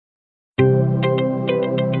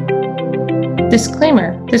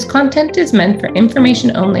Disclaimer: this content is meant for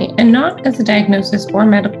information only and not as a diagnosis or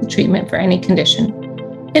medical treatment for any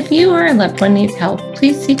condition. If you or a loved one needs help,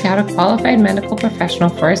 please seek out a qualified medical professional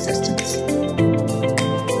for assistance.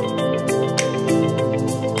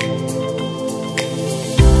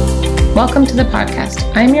 Welcome to the podcast.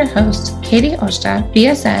 I'm your host, Katie Oshta,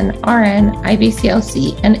 BSN, RN,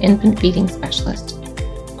 IBCLC, and infant feeding specialist.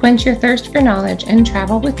 Quench your thirst for knowledge and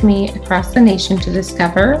travel with me across the nation to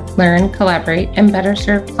discover, learn, collaborate, and better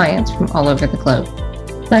serve clients from all over the globe.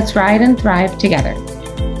 Let's ride and thrive together.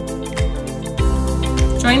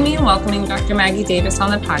 Join me in welcoming Dr. Maggie Davis on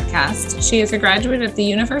the podcast. She is a graduate of the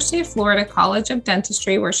University of Florida College of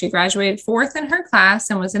Dentistry, where she graduated fourth in her class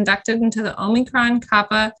and was inducted into the Omicron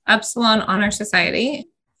Kappa Epsilon Honor Society.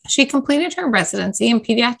 She completed her residency in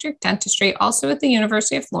pediatric dentistry also at the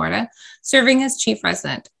University of Florida, serving as chief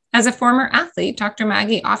resident. As a former athlete, Dr.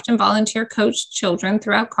 Maggie often coached children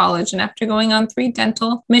throughout college, and after going on 3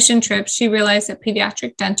 dental mission trips, she realized that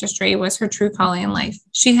pediatric dentistry was her true calling in life.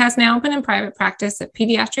 She has now been in private practice at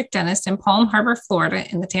Pediatric Dentist in Palm Harbor,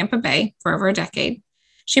 Florida, in the Tampa Bay for over a decade.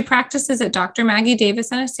 She practices at Dr. Maggie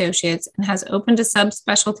Davis and Associates and has opened a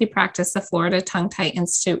subspecialty practice, the Florida Tongue-Tie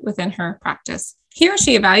Institute, within her practice. Here,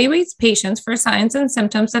 she evaluates patients for signs and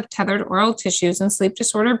symptoms of tethered oral tissues and sleep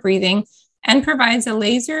disorder breathing, and provides a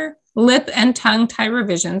laser lip and tongue tie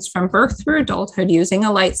revisions from birth through adulthood using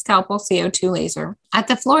a light scalpel CO2 laser. At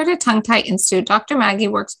the Florida Tongue-Tie Institute, Dr. Maggie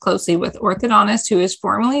works closely with orthodontist who is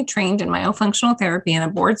formally trained in myofunctional therapy and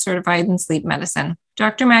a board certified in sleep medicine.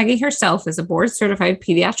 Dr. Maggie herself is a board certified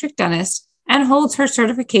pediatric dentist and holds her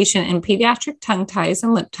certification in pediatric tongue ties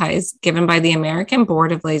and lip ties given by the American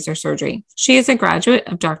Board of Laser Surgery. She is a graduate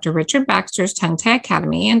of Dr. Richard Baxter's Tongue Tie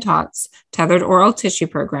Academy and TOTS Tethered Oral Tissue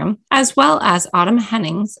Program, as well as Autumn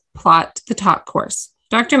Henning's Plot the Talk course.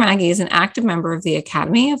 Dr. Maggie is an active member of the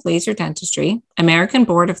Academy of Laser Dentistry, American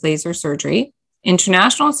Board of Laser Surgery,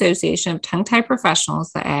 International Association of Tongue Tie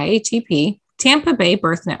Professionals, the IATP, Tampa Bay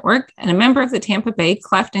Birth Network, and a member of the Tampa Bay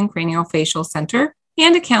Cleft and Craniofacial Center,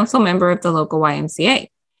 and a council member of the local YMCA.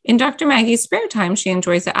 In Dr. Maggie's spare time, she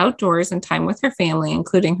enjoys the outdoors and time with her family,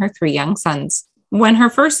 including her 3 young sons. When her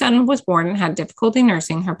first son was born and had difficulty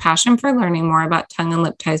nursing, her passion for learning more about tongue and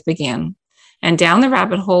lip ties began. And down the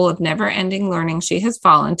rabbit hole of never-ending learning she has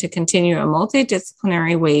fallen to continue in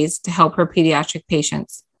multidisciplinary ways to help her pediatric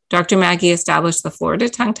patients. Dr. Maggie established the Florida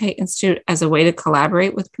Tongue-Tie Institute as a way to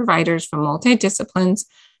collaborate with providers from multidisciplines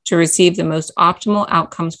to receive the most optimal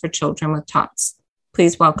outcomes for children with TOTS.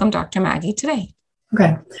 Please welcome Dr. Maggie today.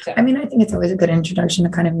 Okay. I think it's always a good introduction to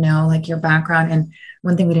kind of know like your background. And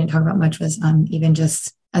one thing we didn't talk about much was even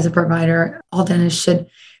just as a provider, all dentists should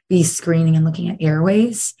be screening and looking at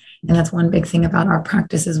airways. And that's one big thing about our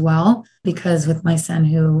practice as well, because with my son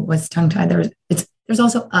who was tongue-tied, there's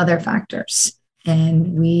also other factors.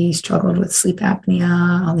 And we struggled with sleep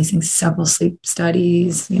apnea, all these things, several sleep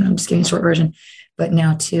studies, I'm just giving a short version. But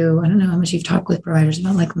now too, I don't know how much you've talked with providers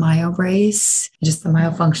about like MyoBrace, just the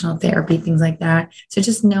myofunctional therapy, things like that. So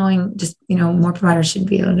just knowing, more providers should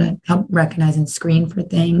be able to help recognize and screen for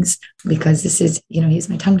things, because this is, he's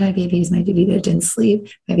my tongue-tied baby, he's my baby that didn't sleep,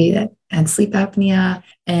 maybe that had sleep apnea,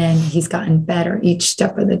 and he's gotten better each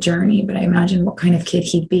step of the journey. But I imagine what kind of kid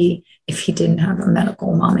he'd be if he didn't have a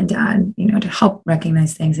medical mom and dad, to help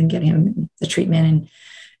recognize things and get him the treatment. And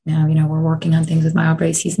now, we're working on things with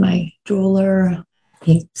MyoBrace. He's my drooler.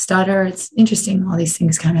 He stutters. It's interesting. All these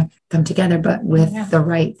things kind of come together, but with the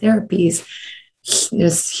right therapies,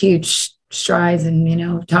 there's huge strides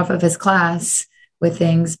and, top of his class with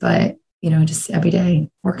things, but, just every day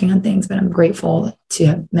working on things. But I'm grateful to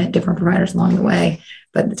have met different providers along the way.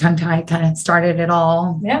 But the tongue tie kind of started it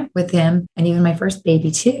all with him. And even my first baby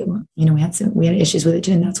too, we had issues with it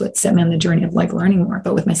too. And that's what set me on the journey of like learning more.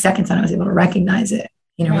 But with my second son, I was able to recognize it,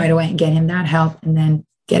 right away and get him that help and then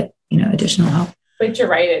get, additional help. But you're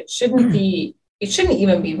right. It shouldn't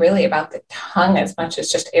even be really about the tongue as much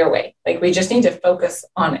as just airway. Like we just need to focus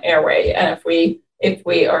on airway. And if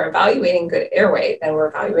we are evaluating good airway, then we're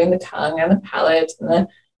evaluating the tongue and the palate and the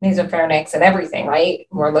nasopharynx and everything, right?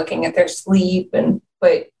 And we're looking at their sleep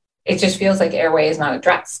but it just feels like airway is not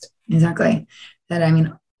addressed. Exactly.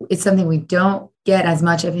 It's something we don't get as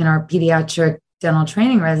much of in our pediatric dental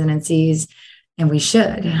training residencies, and we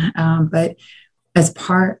should. But as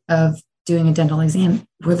part of doing a dental exam,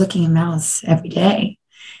 we're looking at mouths every day.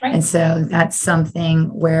 Right. And so that's something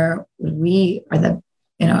where we are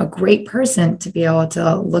a great person to be able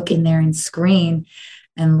to look in there and screen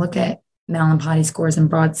and look at Mallampati scores and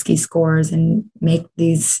Brodsky scores and make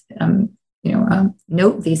these,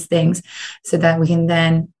 note these things so that we can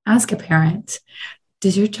then ask a parent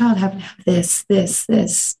does your child happen to have this?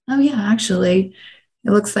 Oh yeah, actually,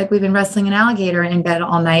 it looks like we've been wrestling an alligator in bed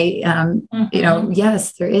all night.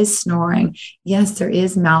 Yes, there is snoring. Yes, there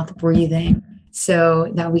is mouth breathing,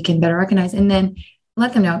 so that we can better recognize. And then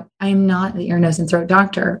let them know, I'm not the ear, nose, and throat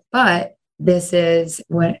doctor, but this is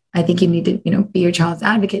what I think you need to, be your child's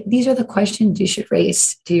advocate. These are the questions you should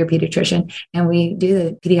raise to your pediatrician. And we do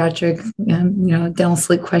the pediatric, dental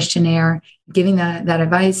sleep questionnaire, giving that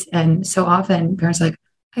advice. And so often parents are like,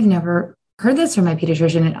 I've never heard this from my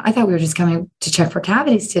pediatrician. And I thought we were just coming to check for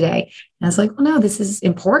cavities today. And I was like, well, no, this is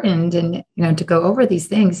important. And, to go over these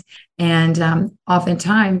things. And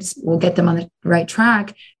oftentimes we'll get them on the right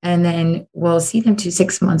track. And then we'll see them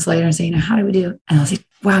 6 months later and say, how do we do? And I'll say,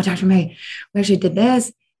 wow, Dr. May, we actually did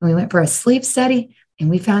this. And we went for a sleep study and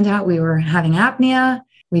we found out we were having apnea.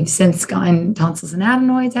 We've since gotten tonsils and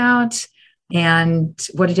adenoids out. And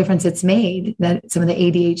what a difference it's made that some of the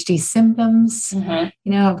ADHD symptoms,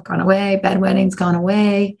 have gone away, bedwetting's gone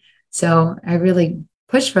away. So I really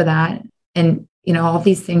push for that. And, all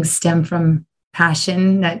these things stem from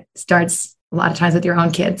passion that starts a lot of times with your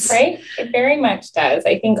own kids. Right? It very much does.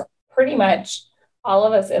 I think pretty much all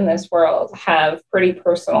of us in this world have pretty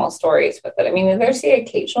personal stories with it. I mean, there's the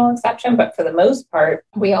occasional exception, but for the most part,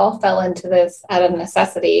 we all fell into this out of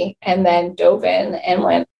necessity and then dove in and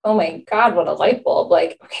went, oh my God, what a light bulb.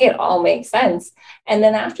 Like, okay, it all makes sense. And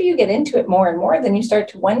then after you get into it more and more, then you start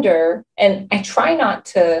to wonder, and I try not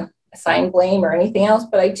to assign blame or anything else,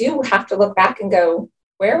 but I do have to look back and go,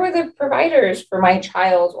 where were the providers for my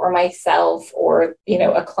child or myself or,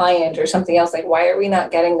 a client or something else? Like, why are we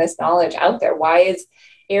not getting this knowledge out there? Why is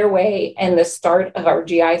airway and the start of our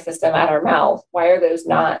GI system at our mouth, why are those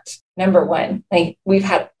not number one? Like, we've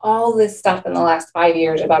had all this stuff in the last 5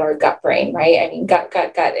 years about our gut brain, right? I mean, gut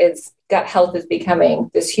health is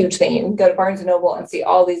becoming this huge thing. You can go to Barnes and Noble and see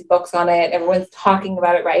all these books on it. Everyone's talking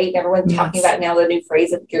about it, right? Everyone's talking about now the new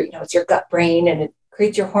phrase of it's your gut brain and it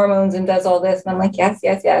creates your hormones and does all this. And I'm like, yes.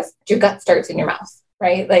 Your gut starts in your mouth,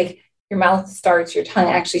 right? Like, your mouth starts, your tongue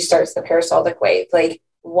actually starts the peristaltic wave. Like,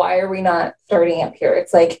 why are we not starting up here?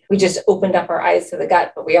 It's like we just opened up our eyes to the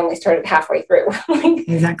gut, but we only started halfway through. Like,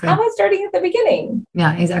 exactly. How about starting at the beginning?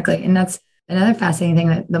 Yeah, exactly. And that's another fascinating thing,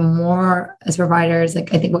 that the more as providers,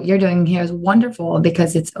 like, I think what you're doing here is wonderful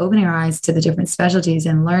because it's opening our eyes to the different specialties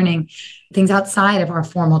and learning things outside of our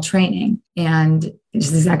formal training. And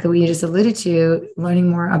just exactly what you just alluded to,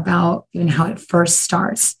 learning more about even how it first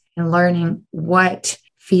starts and learning what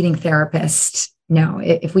feeding therapists know.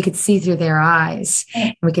 If we could see through their eyes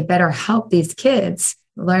and we could better help these kids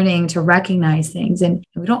learning to recognize things. And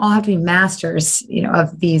we don't all have to be masters,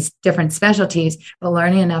 of these different specialties, but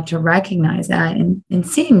learning enough to recognize that and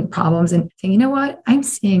seeing problems and saying, you know what, I'm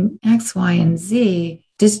seeing X, Y, and Z.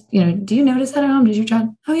 Just, do you notice that at home? Does your child?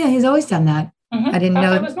 Oh yeah, he's always done that. I didn't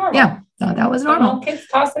know that was normal. Yeah. So that was normal. Kids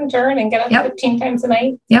toss and turn and get up 15 times a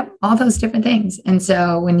night. Yep. All those different things. And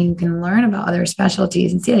so when you can learn about other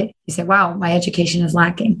specialties and see it, you say, wow, my education is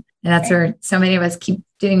lacking. And that's where so many of us keep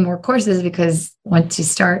doing more courses, because once you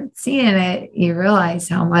start seeing it, you realize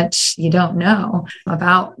how much you don't know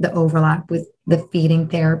about the overlap with the feeding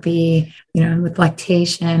therapy, with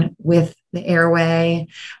lactation, with the airway,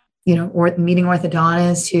 or meeting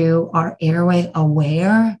orthodontists who are airway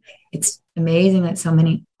aware. It's amazing that so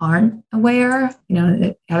many aren't aware.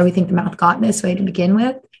 How do we think the mouth got this way to begin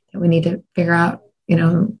with? That we need to figure out,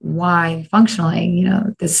 why functionally,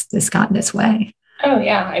 this got this way. Oh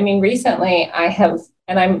yeah. I mean, recently I have,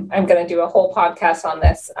 and I'm going to do a whole podcast on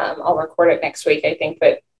this. I'll record it next week, I think.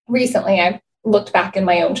 But recently I've looked back in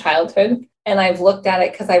my own childhood, and I've looked at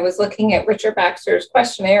it because I was looking at Richard Baxter's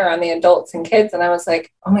questionnaire on the adults and kids. And I was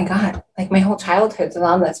like, oh my God, like my whole childhood's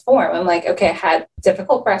on this form. I'm like, okay, I had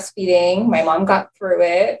difficult breastfeeding. My mom got through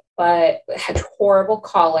it, but had horrible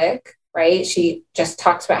colic, right? She just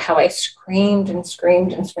talks about how I screamed and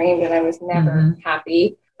screamed and screamed, and I was never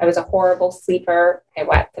happy. I was a horrible sleeper. I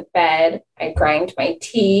wet the bed. I grind my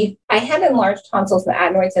teeth. I had enlarged tonsils and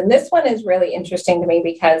adenoids. And this one is really interesting to me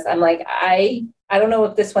because I'm like, I don't know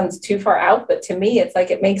if this one's too far out, but to me, it's like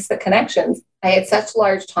it makes the connections. I had such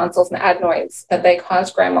large tonsils and adenoids that they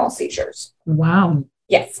caused grand mal seizures. Wow.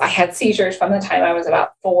 Yes, I had seizures from the time I was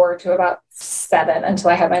about 4 to about 7 until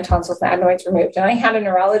I had my tonsils and adenoids removed. And I had a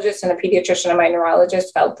neurologist and a pediatrician, and my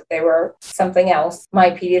neurologist felt that they were something else. My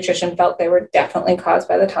pediatrician felt they were definitely caused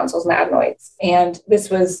by the tonsils and adenoids. And this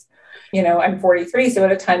was I'm 43. So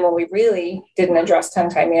at a time when we really didn't address tongue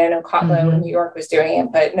tie, I mean, I know Kotlo in New York was doing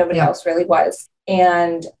it, but nobody else really was.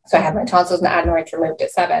 And so I had my tonsils and adenoids removed at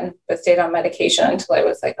 7, but stayed on medication until I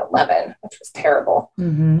was like 11, which was terrible.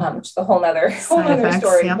 Just a whole nother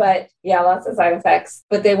story. Yeah. But yeah, lots of side effects,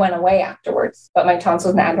 but they went away afterwards. But my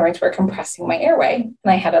tonsils and adenoids were compressing my airway.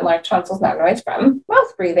 And I had enlarged tonsils and adenoids from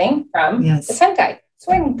mouth breathing from the tongue tie.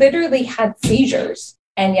 So I literally had seizures,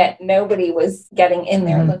 and yet nobody was getting in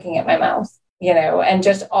there looking at my mouth. And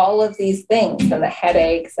just all of these things and the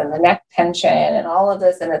headaches and the neck tension and all of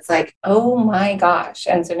this. And it's like, oh my gosh.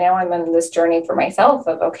 And so now I'm on this journey for myself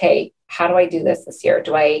of, okay, how do I do this year?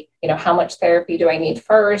 Do I, how much therapy do I need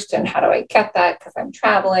first? And how do I get that? Because I'm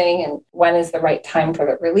traveling, and when is the right time for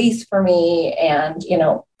the release for me? And,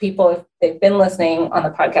 people, if they've been listening on the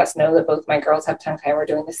podcast, know that both my girls have tongue tie. We're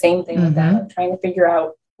doing the same thing with them. I'm trying to figure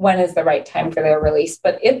out when is the right time for their release,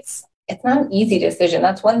 but it's not an easy decision.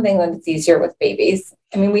 That's one thing that's easier with babies.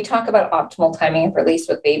 I mean, we talk about optimal timing of release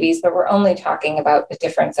with babies, but we're only talking about a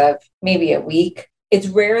difference of maybe a week. It's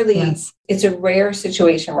rarely, it's a rare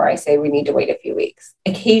situation where I say we need to wait a few weeks.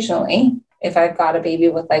 Occasionally, if I've got a baby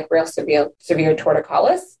with like real severe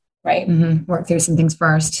torticollis, right? Work through some things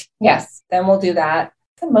first. Yes. Then we'll do that.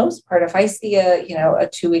 For the most part, if I see a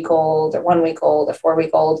 2-week-old, a 1-week-old, a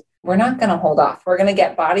 4-week-old, we're not going to hold off. We're going to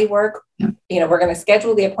get body work. We're going to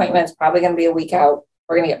schedule the appointment. It's probably going to be a week out.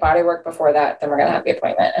 We're going to get body work before that. Then we're going to have the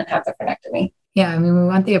appointment and have the frenectomy. Yeah. I mean, we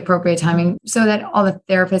want the appropriate timing so that all the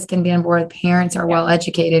therapists can be on board. Parents are well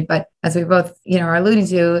educated, but as we both, are alluding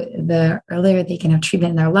to, the earlier they can have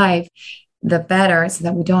treatment in their life, the better, so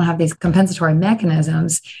that we don't have these compensatory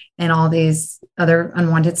mechanisms and all these other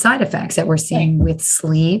unwanted side effects that we're seeing with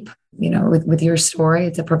sleep. With your story,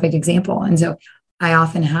 it's a perfect example. And so I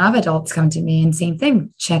often have adults come to me and same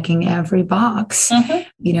thing, checking every box,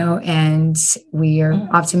 and we are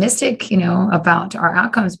optimistic, about our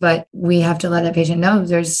outcomes, but we have to let that patient know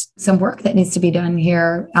there's some work that needs to be done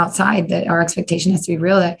here outside, that our expectation has to be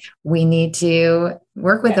real, that we need to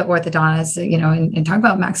work with the orthodontist, and talk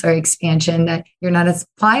about maxillary expansion, that you're not as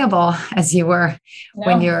pliable as you were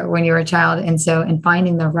when you were a child. And so, in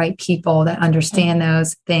finding the right people that understand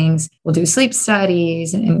those things, we'll do sleep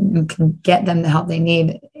studies and can get them the help they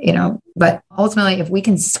need, but ultimately, if we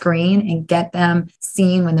can screen and get them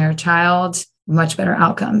seen when they're a child, much better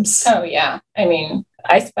outcomes. Oh yeah. I mean,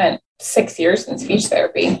 I spent 6 years in speech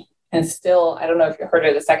therapy. And still, I don't know if you heard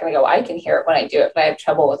it a second ago, I can hear it when I do it, but I have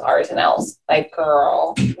trouble with R's and L's, like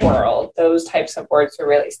girl, world. Those types of words are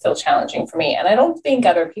really still challenging for me. And I don't think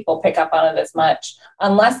other people pick up on it as much,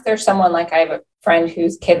 unless there's someone like I have a friend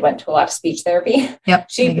whose kid went to a lot of speech therapy. Yep,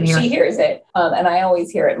 she hears it. And I always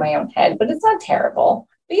hear it in my own head, but it's not terrible.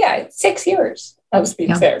 But yeah, it's 6 years of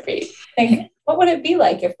speech therapy. Like, what would it be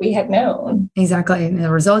like if we had known? Exactly. And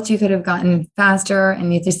the results you could have gotten faster.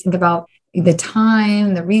 And you just think about the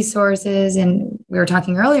time, the resources. And we were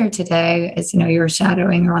talking earlier today, as you were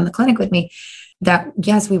shadowing around the clinic with me, that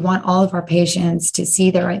yes, we want all of our patients to see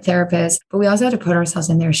the right therapist, but we also have to put ourselves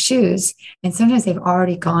in their shoes. And sometimes they've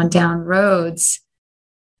already gone down roads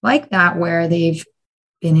like that, where they've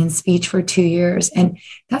been in speech for 2 years. And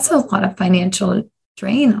that's a lot of financial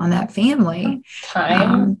drain on that family.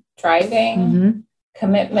 Time, driving,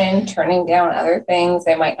 commitment, turning down other things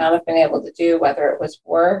they might not have been able to do, whether it was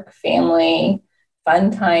work, family, fun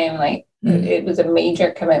time. Like it was a major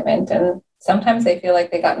commitment. And sometimes they feel like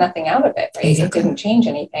they got nothing out of it, right? Exactly. It didn't change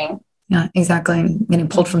anything. Yeah, exactly. Getting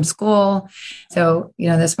pulled from school. So,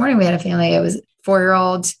 this morning we had a family, it was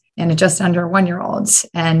 4-year-old and just under 1-year-olds.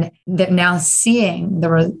 And they're now seeing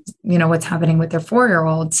what's happening with their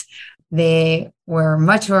 4-year-olds. They were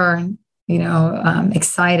much more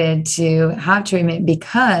excited to have treatment,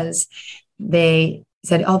 because they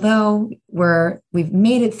said, although we've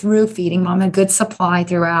made it through feeding mom a good supply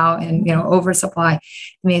throughout and, oversupply,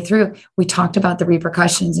 made it through, we talked about the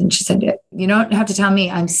repercussions. And she said, you don't have to tell me,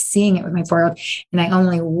 I'm seeing it with my 4-year-old. And I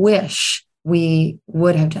only wish we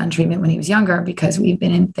would have done treatment when he was younger, because we've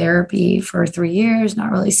been in therapy for 3 years,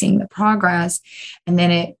 not really seeing the progress. And then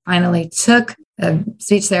it finally took a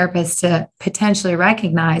speech therapist to potentially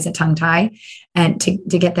recognize a tongue tie and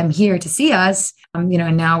to get them here to see us. And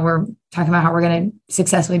now we're talking about how we're going to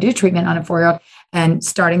successfully do treatment on a 4-year-old and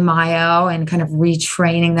starting myo and kind of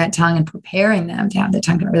retraining that tongue and preparing them to have the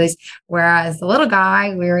tongue release. Whereas the little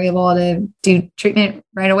guy, we were able to do treatment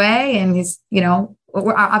right away, and he's,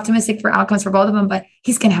 we're optimistic for outcomes for both of them, but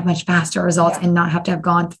he's going to have much faster results and not have to have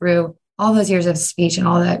gone through all those years of speech and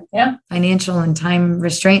all that financial and time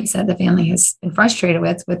restraints that the family has been frustrated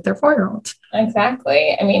with their 4-year-old.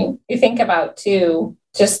 Exactly. I mean, you think about too,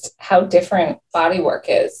 just how different body work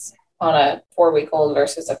is. on a 4-week-old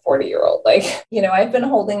versus a 40-year-old. Like, I've been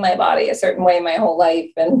holding my body a certain way my whole life,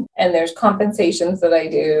 and there's compensations that I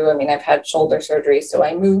do. I mean, I've had shoulder surgery, so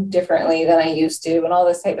I move differently than I used to, and all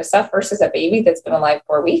this type of stuff, versus a baby that's been alive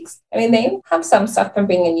 4 weeks. I mean, they have some stuff from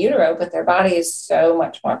being in utero, but their body is so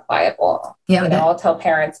much more pliable. Yeah, I'll tell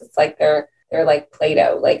parents it's like they're like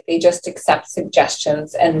Play-Doh. Like, they just accept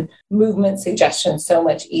suggestions and movement suggestions so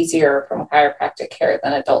much easier from chiropractic care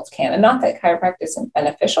than adults can. And not that chiropractic isn't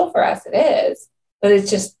beneficial for us, it is, but it's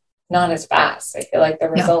just not as fast. I feel like the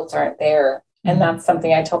results aren't there. And that's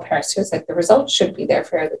something I tell parents too. It's like the results should be there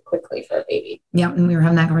fairly quickly for a baby. Yeah. And we were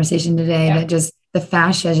having that conversation today that just the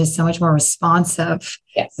fascia is just so much more responsive.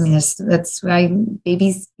 Yes. I mean, that's why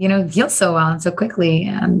babies, heal so well and so quickly,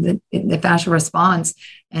 and the fascia responds.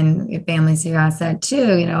 And families who ask that too,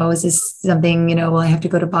 is this something, will I have to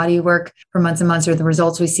go to body work for months and months, or the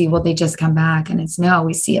results we see, will they just come back? And it's no,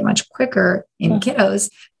 we see it much quicker in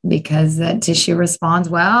kiddos because that tissue responds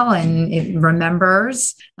well and it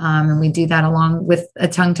remembers. And we do that along with a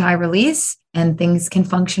tongue tie release, and things can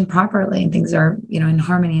function properly, and things are, in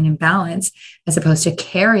harmony and in balance, as opposed to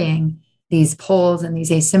carrying these pulls and these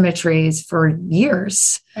asymmetries for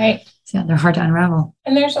years. Right. So they're hard to unravel.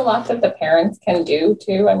 And there's a lot that the parents can do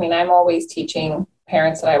too. I mean, I'm always teaching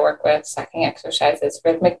parents that I work with sucking exercises,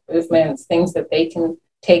 rhythmic movements, things that they can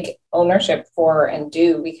take ownership for and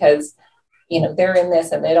do, because, they're in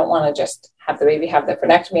this and they don't want to just have the baby have the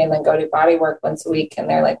frenectomy and then go do body work once a week. And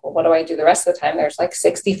they're like, well, what do I do the rest of the time? There's like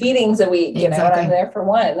 60 feedings a week, and I'm there for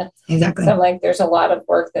one. Exactly. So I'm like, there's a lot of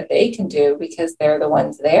work that they can do because they're the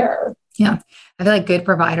ones there. Yeah. I feel like good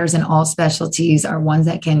providers in all specialties are ones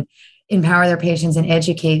that can empower their patients and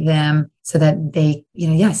educate them so that they,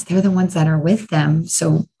 yes, they're the ones that are with them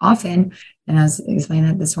so often. And I was explaining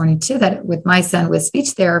that this morning too, that with my son with speech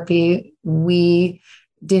therapy, we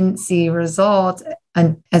didn't see results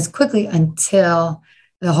as quickly until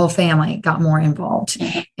the whole family got more involved.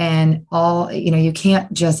 And all, you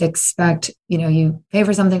can't just expect, you pay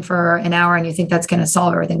for something for an hour and you think that's going to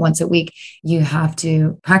solve everything once a week. You have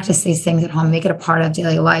to practice these things at home, make it a part of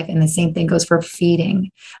daily life. And the same thing goes for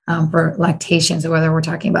feeding, for lactation. So whether we're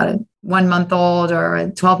talking about a 1-month-old or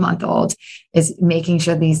a 12-month-old, is making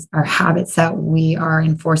sure these are habits that we are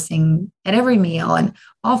enforcing at every meal, and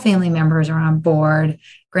all family members are on board,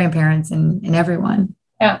 grandparents and everyone.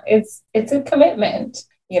 Yeah, it's a commitment,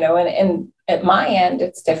 and at my end,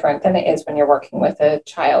 it's different than it is when you're working with a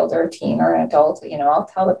child or a teen or an adult. I'll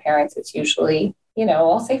tell the parents it's usually,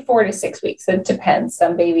 I'll say 4 to 6 weeks. It depends.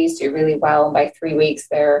 Some babies do really well, and by 3 weeks,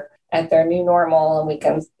 they're at their new normal, and we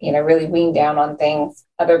can, really wean down on things.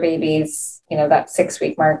 Other babies, that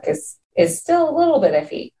 6-week mark is still a little bit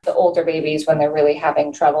iffy. The older babies, when they're really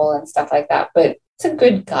having trouble and stuff like that, but it's a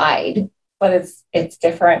good guide. But it's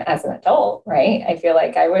different as an adult, right? I feel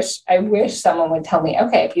like I wish someone would tell me,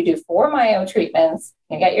 okay, if you do 4 myo treatments,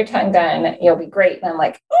 you get your tongue done, you'll be great. And I'm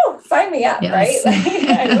like, oh, sign me up, yes. Right?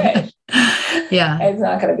 I wish. Yeah. It's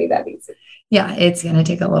not going to be that easy. Yeah, it's going to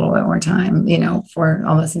take a little bit more time, for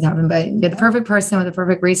all this to happen. But you're the perfect person with the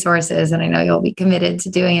perfect resources, and I know you'll be committed to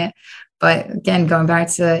doing it. But again, going back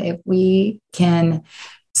to, if we can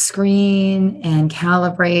screen and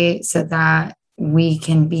calibrate so that we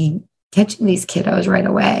can be catching these kiddos right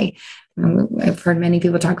away. I've heard many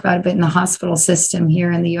people talk about it, but in the hospital system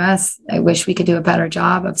here in the US, I wish we could do a better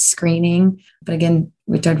job of screening. But again,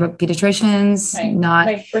 we talked about pediatricians, right. Not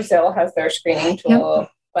like Brazil has their screening tool,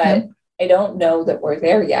 but I don't know that we're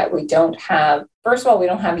there yet. We don't have, first of all, we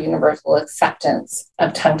don't have universal acceptance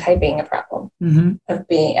of tongue tie being a problem, of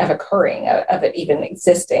it even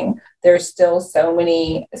existing. There's still so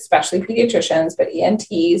many, especially pediatricians, but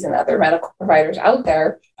ENTs and other medical providers out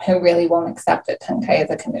there who really won't accept that tongue tie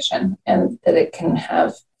is a condition, and that it can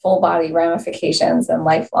have full body ramifications and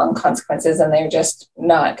lifelong consequences, and they're just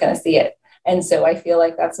not going to see it. And so I feel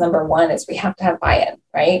like that's number one, is we have to have buy-in,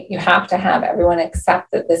 right? You have to have everyone accept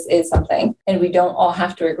that this is something, and we don't all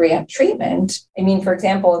have to agree on treatment. I mean, for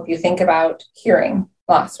example, if you think about hearing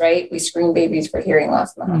loss, right? We screen babies for hearing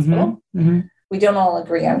loss in the hospital. We don't all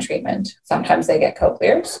agree on treatment. Sometimes they get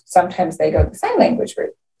cochlears. Sometimes they go the sign language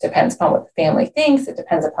route. Depends upon what the family thinks. It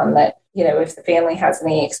depends upon that, if the family has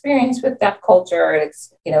any experience with deaf culture.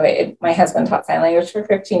 It's, my husband taught sign language for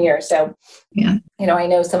 15 years. So, I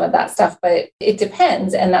know some of that stuff, but it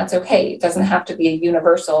depends, and that's okay. It doesn't have to be a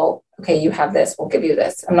universal, okay, you have this, we'll give you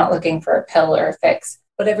this. I'm not looking for a pill or a fix,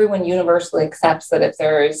 but everyone universally accepts that if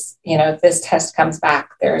there's, if this test comes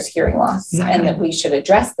back, there's hearing loss, and that we should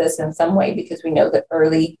address this in some way, because we know that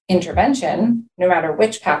early intervention, no matter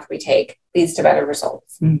which path we take, leads to better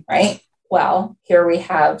results, right? well, here we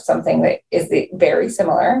have something that is very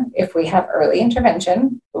similar. If we have early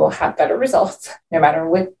intervention, we will have better results no matter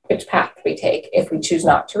which path we take. If we choose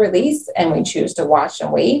not to release and we choose to watch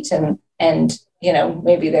and wait and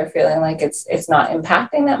maybe they're feeling like it's not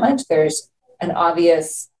impacting that much. There's an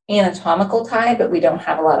obvious anatomical tie, but we don't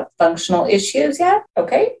have a lot of functional issues yet.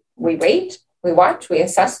 Okay, we wait, we watch, we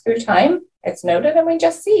assess through time. It's noted and we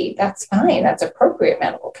just see. That's fine. That's appropriate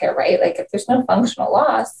medical care, right? Like if there's no functional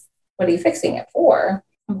loss, what are you fixing it for?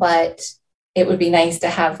 But it would be nice to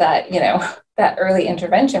have that, that early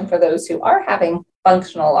intervention for those who are having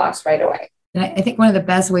functional loss right away. And I think one of the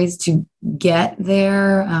best ways to get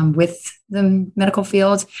there with the medical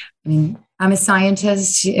field, I mean, I'm a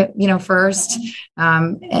scientist, first.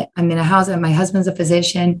 I'm in a house and my husband's a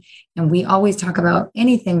physician, and we always talk about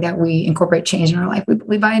anything that we incorporate change in our life.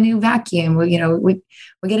 We buy a new vacuum, we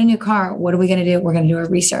get a new car. What are we going to do? We're going to do our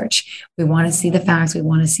research. We want to see the facts. We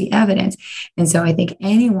want to see evidence. And so I think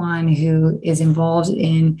anyone who is involved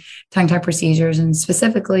in tongue tie procedures, and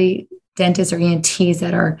specifically dentists or ENTs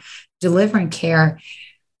that are delivering care,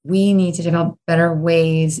 we need to develop better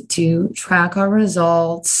ways to track our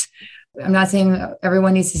results. I'm not saying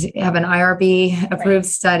everyone needs to have an IRB approved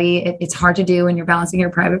study. It's hard to do when you're balancing your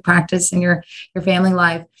private practice and your family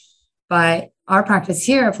life. But our practice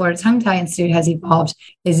here at Florida Tongue Tie Institute has evolved,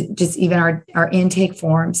 is just even our intake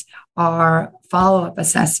forms, our follow-up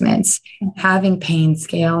assessments, having pain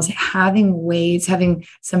scales, having weights, having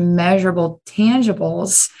some measurable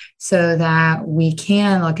tangibles so that we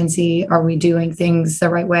can look and see, are we doing things the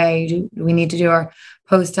right way? Do we need to do our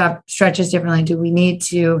post-op stretches differently? Do we need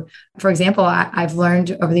to, for example, I've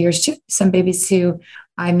learned over the years too, some babies who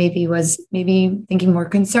I was thinking more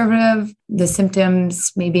conservative, the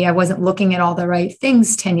symptoms, maybe I wasn't looking at all the right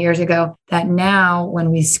things 10 years ago, that now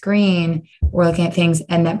when we screen, we're looking at things,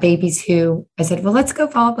 and that babies who I said, well, let's go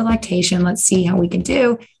follow up with lactation. Let's see how we can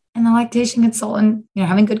do. And the lactation consultant,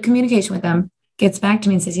 having good communication with them, gets back to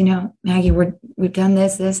me and says, Maggie, we've done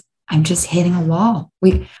this. I'm just hitting a wall.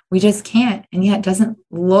 We just can't. And yet it doesn't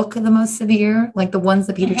look the most severe, like the ones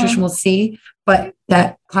the pediatrician will see, but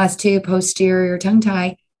that class 2 posterior tongue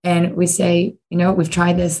tie. And we say, we've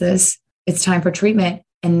tried this, it's time for treatment.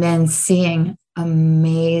 And then seeing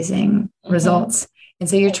amazing results. And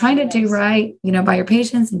so you're trying to do right, by your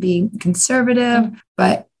patients and be conservative,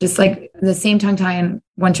 but just like the same tongue tie and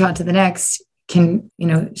one shot to the next can,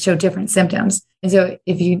 show different symptoms. And so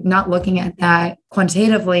if you're not looking at that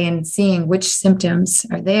quantitatively and seeing which symptoms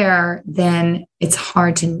are there, then it's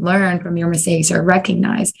hard to learn from your mistakes or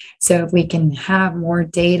recognize. So if we can have more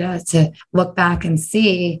data to look back and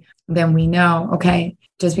see, then we know, okay,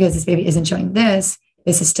 just because this baby isn't showing this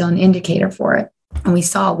is still an indicator for it. And we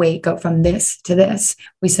saw weight go from this to this.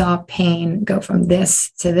 We saw pain go from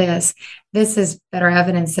this to this. This is better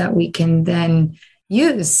evidence that we can then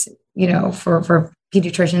use, for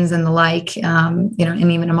pediatricians and the like, and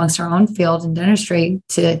even amongst our own field in dentistry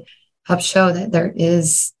to help show that there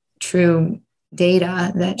is true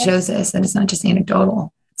data that shows this, that it's not just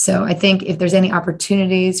anecdotal. So I think if there's any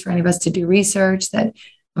opportunities for any of us to do research, that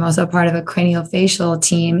I'm also a part of a craniofacial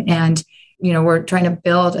team, and we're trying to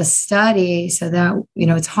build a study so that,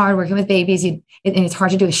 it's hard working with babies. And it's hard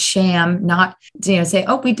to do a sham, not to, say,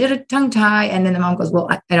 oh, we did a tongue tie. And then the mom goes, well,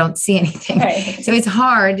 I don't see anything. Right. So it's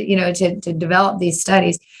hard, to develop these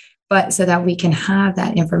studies, but so that we can have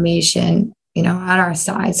that information, at our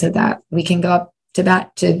side, so that we can go up to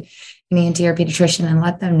bat to an ENT or pediatrician and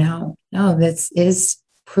let them know, no, this is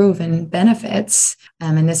proven benefits.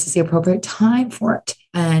 And this is the appropriate time for it.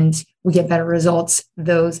 And we get better results,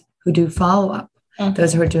 those who do follow-up,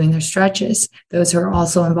 those who are doing their stretches, those who are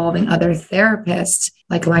also involving other therapists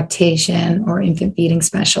like lactation or infant feeding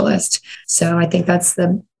specialists. So I think that's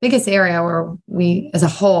the biggest area where we as a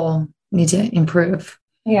whole need to improve.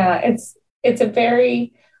 Yeah, it's a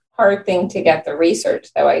very hard thing to get the research,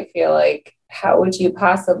 though. I feel like, how would you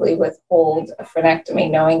possibly withhold a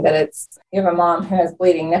frenectomy knowing that you have a mom who has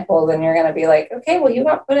bleeding nipples, and you're going to be like, okay, well, you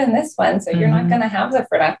got put in this one, so you're not going to have the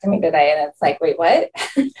frenectomy today. And it's like, wait, what?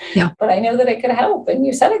 Yeah. But I know that it could help, and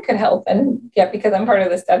you said it could help. And yet, because I'm part of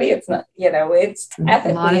the study, it's not, it's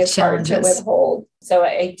ethically it's hard to withhold. So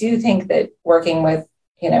I do think that working with,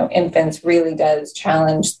 infants really does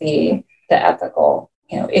challenge the ethical,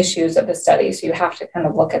 issues of the study. So you have to kind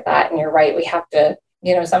of look at that. And you're right. We have to,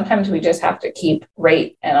 sometimes we just have to keep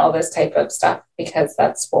rate and all this type of stuff, because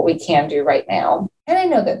that's what we can do right now. And I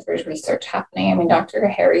know that there's research happening. I mean, Dr.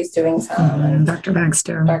 Harry's doing some. And Dr.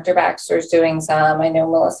 Baxter's doing some. I know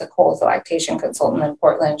Melissa Cole's the lactation consultant in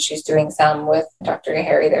Portland. She's doing some with Dr.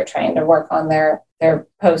 Harry. They're trying to work on their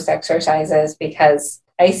post exercises, because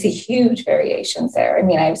I see huge variations there. I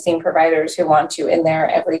mean, I've seen providers who want you in there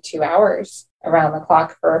every 2 hours around the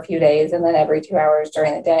clock for a few days, and then every 2 hours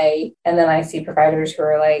during the day. And then I see providers who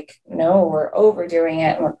are like, no, we're overdoing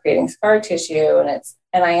it and we're creating scar tissue.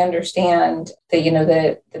 And I understand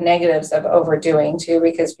the negatives of overdoing too,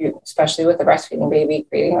 because especially with the breastfeeding baby,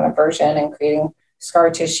 creating an aversion and creating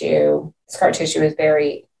scar tissue is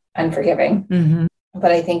very unforgiving. Mm-hmm.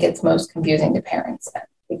 But I think it's most confusing to parents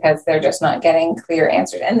because they're just not getting clear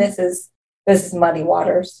answers. And this is muddy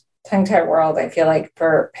waters. Tongue-tied world, I feel like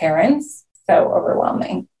for parents, so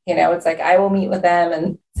overwhelming. It's like I will meet with them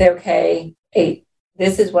and say, okay, hey,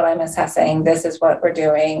 this is what I'm assessing. This is what we're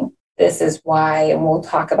doing. This is why. And we'll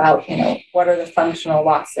talk about, what are the functional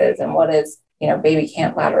losses and what is, baby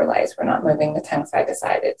can't lateralize. We're not moving the tongue side to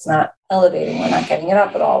side. It's not elevating. We're not getting it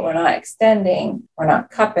up at all. We're not extending. We're not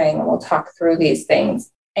cupping. And we'll talk through these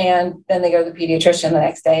things. And then they go to the pediatrician the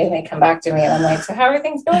next day and they come back to me and I'm like, so how are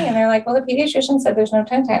things going? And they're like, well, the pediatrician said there's no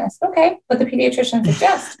tongue tie. I said, okay, what the pediatrician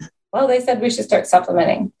suggest? Well, they said we should start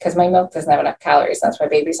supplementing because my milk doesn't have enough calories. That's why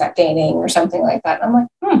baby's not gaining or something like that. And I'm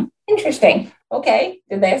like, interesting. Okay.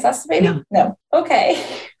 Did they assess the baby? No. Okay.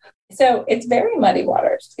 So it's very muddy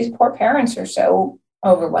waters. These poor parents are so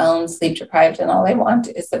overwhelmed, sleep deprived, and all they want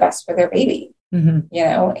is the best for their baby, and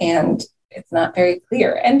it's not very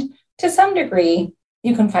clear. And to some degree,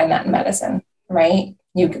 you can find that in medicine, right?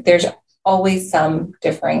 There's always some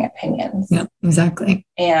differing opinions. Yeah, exactly.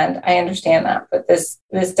 And I understand that, but this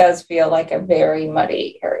does feel like a very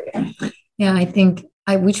muddy area. Yeah, I think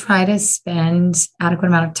we try to spend adequate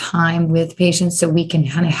amount of time with patients so we can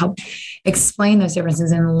kind of help explain those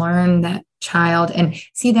differences and learn that child and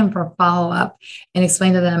see them for follow-up and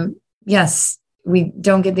explain to them, yes, we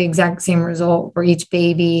don't get the exact same result for each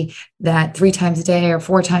baby that 3 times a day or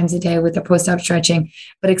 4 times a day with the post-op stretching,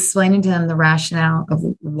 but explaining to them the rationale of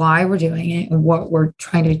why we're doing it and what we're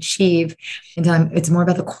trying to achieve. And tell them it's more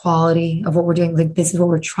about the quality of what we're doing. Like, this is what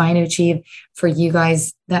we're trying to achieve for you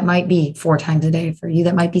guys. That might be 4 times a day. For you,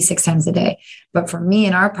 that might be 6 times a day. But for me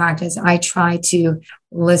in our practice, I try to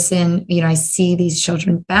listen. I see these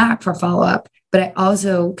children back for follow-up, but I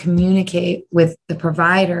also communicate with the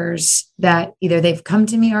providers that either they've come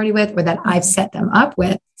to me already with or that I've set them up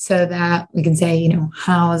with so that we can say,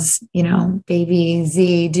 how's, baby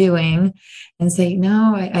Z doing? And say,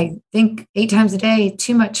 no, I think 8 times a day,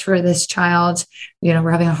 too much for this child.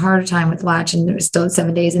 We're having a harder time with latch and it's still at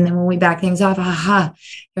 7 days. And then when we back things off,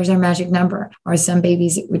 there's our magic number. Or some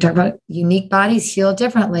babies, we talk about unique bodies heal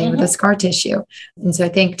differently with the scar tissue. And so I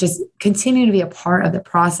think just continue to be a part of the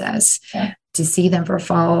process. Yeah. To see them for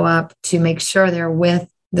follow-up, to make sure they're with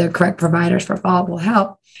the correct providers for follow-up will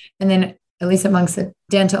help. And then at least amongst the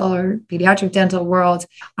dental or pediatric dental world,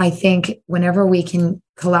 I think whenever we can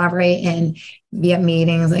collaborate and be at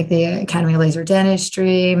meetings like the Academy of Laser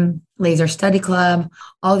Dentistry, Laser Study Club,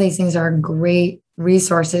 all these things are great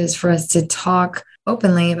resources for us to talk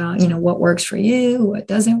openly about, what works for you, what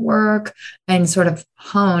doesn't work, and sort of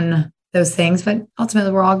hone those things. But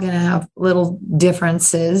ultimately, we're all going to have little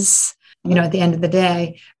differences at the end of the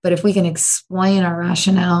day. But if we can explain our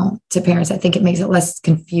rationale to parents, I think it makes it less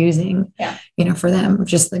confusing, for them.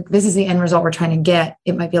 Just like, this is the end result we're trying to get.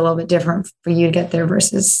 It might be a little bit different for you to get there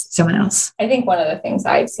versus someone else. I think one of the things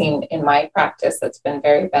I've seen in my practice that's been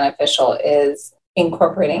very beneficial is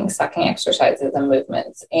incorporating sucking exercises and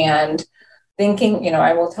movements and thinking,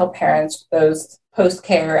 I will tell parents those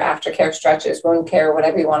post-care, aftercare stretches, wound care,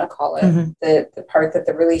 whatever you want to call it, the part that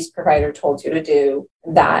the release provider told you to do,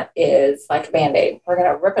 that is like a Band-Aid. We're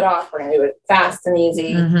going to rip it off. We're going to do it fast and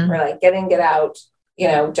easy. We're like, get in, get out,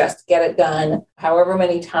 just get it done however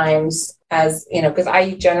many times as, because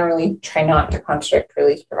I generally try not to contradict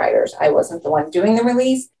release providers. I wasn't the one doing the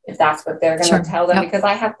release. If that's what they're going to tell them, because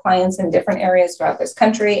I have clients in different areas throughout this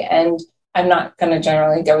country, and I'm not going to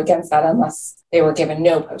generally go against that unless they were given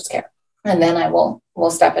no post-care. And then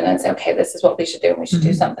we'll step in and say, okay, this is what we should do. And we should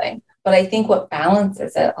do something. But I think what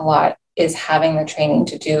balances it a lot is having the training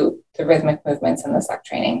to do the rhythmic movements and the suck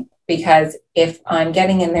training. Because if I'm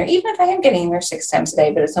getting in there, even if I am getting in there 6 times a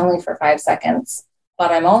day, but it's only for 5 seconds,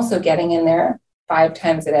 but I'm also getting in there 5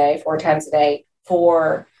 times a day, 4 times a day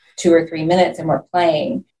for 2 or 3 minutes, and we're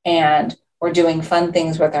playing and we're doing fun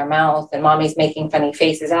things with our mouth, and mommy's making funny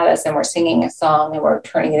faces at us, and we're singing a song and we're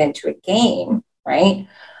turning it into a game, right?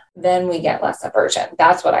 Then we get less aversion.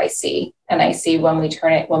 That's what I see. And I see when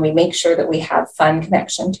we make sure that we have fun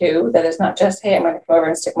connection too, that it's not just, hey, I'm going to come over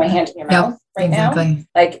and stick my hand in your mouth now.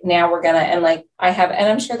 Like now we're going to, and like and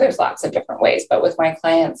I'm sure there's lots of different ways, but with my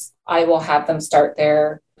clients, I will have them start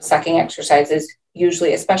their sucking exercises,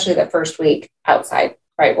 usually, especially the first week outside,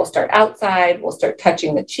 right? We'll start outside, we'll start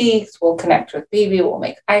touching the cheeks, we'll connect with baby, we'll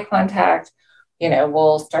make eye contact,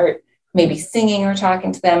 we'll start maybe singing or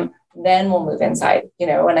talking to them. Then we'll move inside,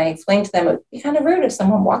 and I explained to them it would be kind of rude if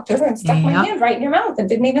someone walked over and stuck my hand right in your mouth and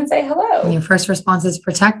didn't even say hello. And your first response is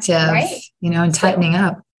protective, right? And tightening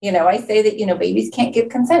up. I say that, babies can't give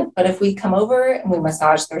consent, but if we come over and we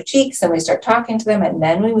massage their cheeks and we start talking to them and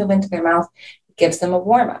then we move into their mouth, it gives them a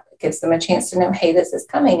warm up. It gives them a chance to know, hey, this is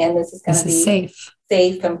coming and this is going to be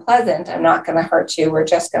safe and pleasant. I'm not going to hurt you. We're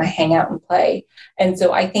just going to hang out and play. And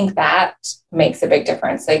so I think that makes a big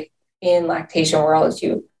difference. Like in lactation world,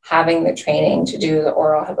 you having the training to do the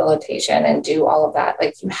oral habilitation and do all of that,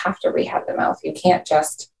 like you have to rehab the mouth. You can't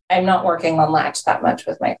I'm not working on latch that much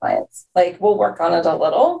with my clients. Like we'll work on it a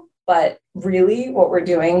little, but really what we're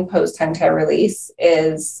doing post tongue tie release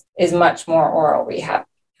is much more oral rehab.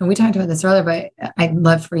 And we talked about this earlier, but I'd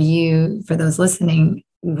love for those listening,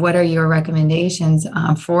 what are your recommendations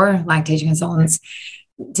for lactation consultants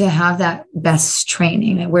to have that best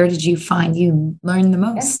training? Where did you find you learned the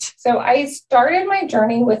most? So I started my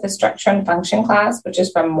journey with a structure and function class, which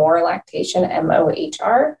is from More Lactation,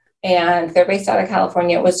 MOHR. And they're based out of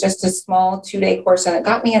California. It was just a small 2-day course, and it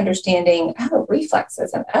got me understanding,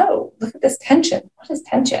 reflexes, and look at this tension. What is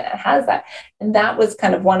tension? It has that. And that was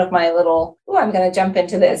kind of one of my little, I'm going to jump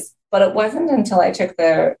into this. But it wasn't until I took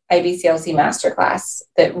the IBCLC masterclass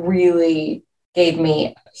that really gave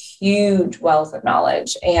me a huge wealth of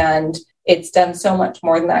knowledge. And it's done so much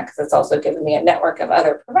more than that because it's also given me a network of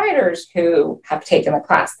other providers who have taken the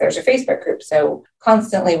class. There's a Facebook group. So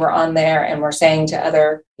constantly we're on there and we're saying to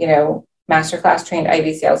other, masterclass trained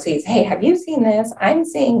IBCLCs, hey, have you seen this? I'm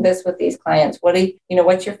seeing this with these clients.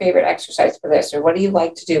 What's your favorite exercise for this? Or what do you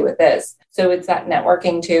like to do with this? So it's that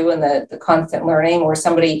networking too, and the constant learning where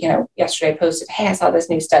somebody, yesterday posted, hey, I saw this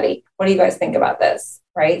new study. What do you guys think about this?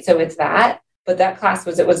 Right. So it's that, but that class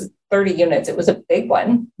was 30 units. It was a big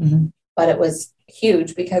one. Mm-hmm. But it was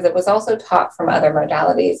huge because it was also taught from other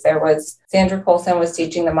modalities. There was Sandra Colson was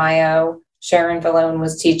teaching the Myo. Sharon Vallone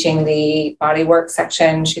was teaching the bodywork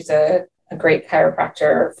section. She's a great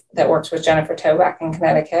chiropractor that works with Jennifer Toe back in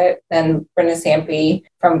Connecticut. Then Brenda Sampe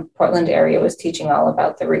from Portland area was teaching all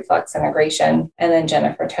about the reflex integration. And then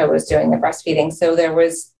Jennifer Toe was doing the breastfeeding. So there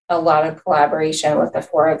was a lot of collaboration with the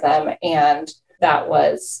four of them. And that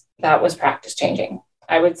was practice changing,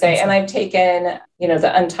 I would say. And I've taken,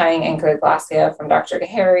 the Untying Ankylosing from Dr.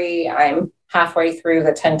 Gahary. I'm halfway through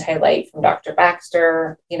the 10-Tie Light from Dr.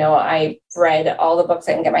 Baxter. I read all the books.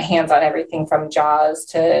 I can get my hands on everything from Jaws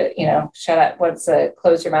to, Shut Up.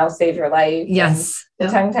 Close Your Mouth, Save Your Life. Yes. The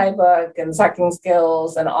tongue tie book and sucking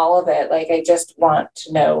skills and all of it. Like, I just want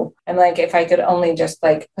to know. And like, if I could only just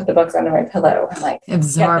put the books under my pillow and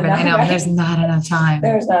absorb it. I know there's not enough time.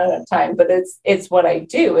 There's not enough time, but it's what I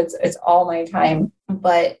do. It's all my time.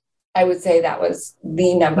 But I would say that was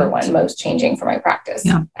the number one most changing for my practice.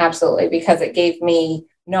 Yeah. Absolutely. Because it gave me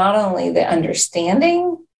not only the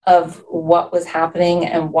understanding of what was happening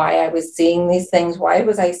and why I was seeing these things. Why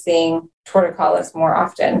was I seeing torticollis more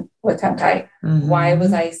often with tongue tie? Mm-hmm. Why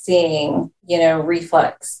was I seeing,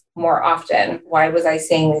 reflex more often? Why was I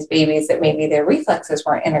seeing these babies that maybe their reflexes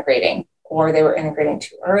weren't integrating or they were integrating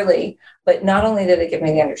too early? But not only did it give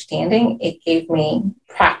me the understanding, it gave me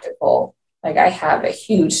practical. I have a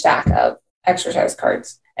huge stack of exercise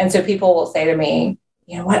cards. And so people will say to me,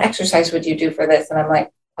 what exercise would you do for this? And I'm like,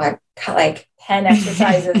 I've got 10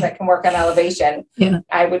 exercises that can work on elevation. Yeah.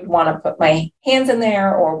 I would want to put my hands in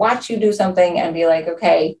there or watch you do something and be like,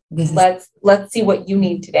 okay, let's see what you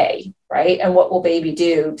need today. Right. And what will baby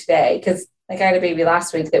do today? Because I had a baby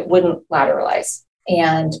last week that wouldn't lateralize.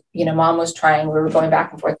 And, mom was trying, we were going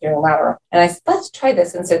back and forth doing lateral. And I said, let's try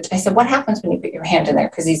this. And I said, what happens when you put your hand in there?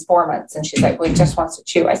 Because he's 4 months. And she's like, well, he just wants to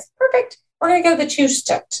chew. I said, perfect. We're going to go the chew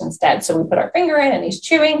steps instead. So we put our finger in and he's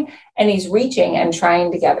chewing and he's reaching and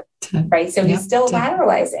trying to get it. Right. So he's still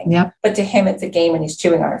lateralizing. Yep. But to him, it's a game and he's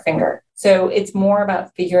chewing on our finger. So it's more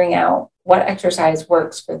about figuring out what exercise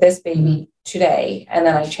works for this baby today. And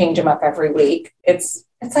then I change them up every week. It's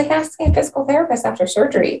like asking a physical therapist after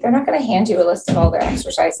surgery. They're not going to hand you a list of all their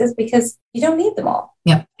exercises because you don't need them all.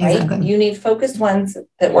 Yeah, exactly. Right? You need focused ones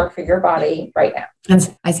that work for your body right now.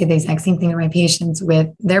 And I say the exact same thing to my patients with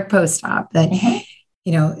their post-op that,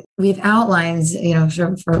 we've outlined,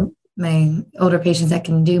 for my older patients that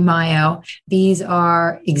can do Myo, these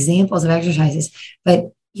are examples of exercises,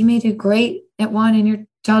 but you may do great at one and your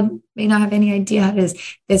child may not have any idea how it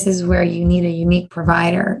is. This is where you need a unique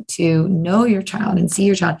provider to know your child and see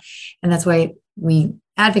your child. And that's why we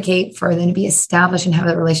advocate for them to be established and have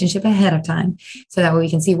a relationship ahead of time so that way we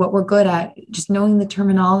can see what we're good at, just knowing the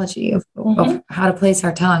terminology of how to place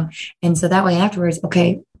our tongue. And so that way afterwards,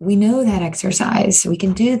 okay, we know that exercise, so we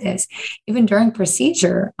can do this. Even during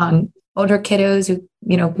procedure on older kiddos who,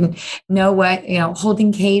 know what,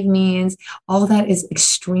 holding cave means, all that is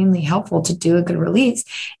extremely helpful to do a good release.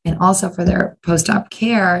 And also for their post-op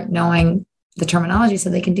care, knowing the terminology so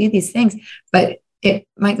they can do these things. But it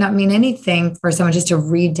might not mean anything for someone just to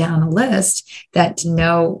read down a list, that to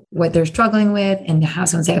know what they're struggling with and to have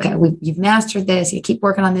someone say, okay, you've mastered this. You keep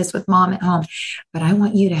working on this with mom at home, but I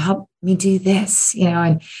want you to help me do this,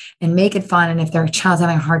 and make it fun. And if their child's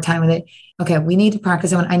having a hard time with it, okay, we need to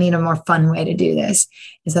practice it. I need a more fun way to do this.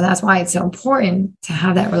 And so that's why it's so important to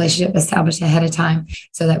have that relationship established ahead of time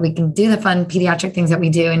so that we can do the fun pediatric things that we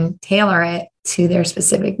do and tailor it to their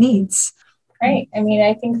specific needs. Right. I mean,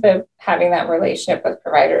 I think that having that relationship with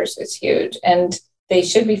providers is huge, and they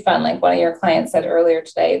should be fun. Like one of your clients said earlier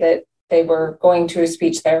today that they were going to a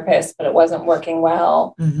speech therapist, but it wasn't working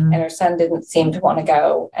well. And her son didn't seem to want to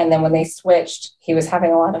go. And then when they switched, he was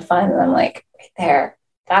having a lot of fun. And I'm like, right there,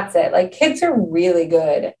 that's it. Like kids are really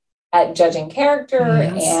good at judging character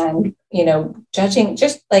and, judging,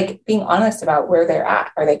 just like being honest about where they're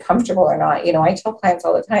at. Are they comfortable or not? I tell clients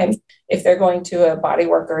all the time, if they're going to a body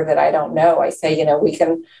worker that I don't know, I say, we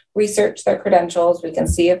can research their credentials. We can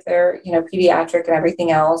see if they're, pediatric and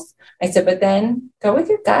everything else. I said, but then go with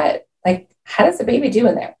your gut. Like, how does the baby do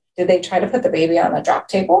in there? Did they try to put the baby on a drop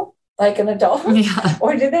table like an adult? Yeah.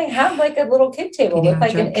 Or did they have like a little kid table with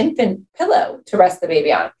like an infant pillow to rest the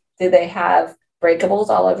baby on? Did they have breakables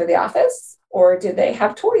all over the office? Or did they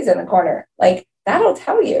have toys in the corner? Like that'll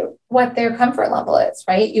tell you what their comfort level is,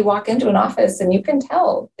 right? You walk into an office and you can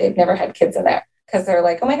tell they've never had kids in there because they're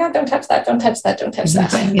like, oh my God, don't touch that. Don't touch that. Don't touch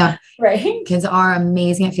that. Yeah. Right. Kids are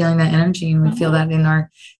amazing at feeling that energy. And we feel that in our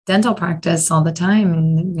dental practice all the time.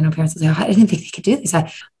 And, parents will say, oh, I didn't think they could do this.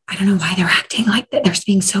 I don't know why they're acting like that. They're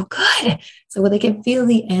being so good. So they can feel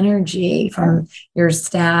the energy from your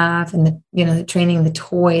staff and the training, the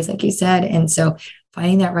toys, like you said. And so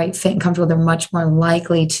finding that right fit and comfortable, they're much more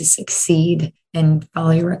likely to succeed and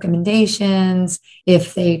follow your recommendations.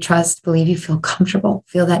 If they trust, believe you, feel comfortable,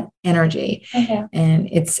 feel that energy. And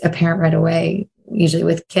it's apparent right away, usually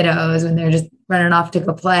with kiddos when they're just running off to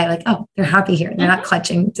go play, like, oh, they're happy here. They're not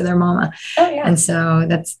clutching to their mama. And so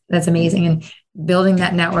that's amazing. And building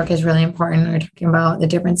that network is really important. We're talking about the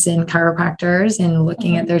difference in chiropractors and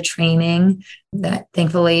looking at their training. That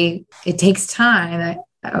thankfully it takes time.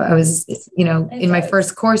 I was, in my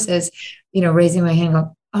first courses, raising my hand and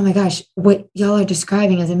go, oh my gosh, what y'all are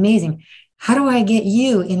describing is amazing. How do I get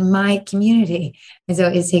you in my community? And so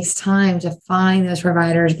it takes time to find those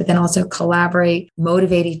providers, but then also collaborate,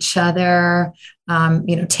 motivate each other,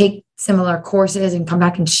 take similar courses and come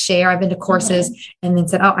back and share. I've been to courses and then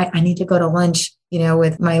said, oh, I need to go to lunch,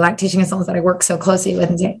 with my lactation consultants that I work so closely with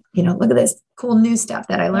and say, look at this cool new stuff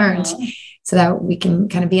that I learned so that we can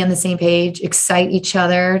kind of be on the same page, excite each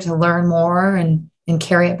other to learn more and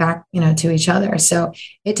carry it back, to each other. So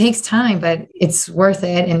it takes time, but it's worth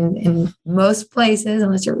it. And in most places,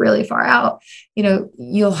 unless you're really far out,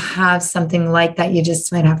 you'll have something like that. You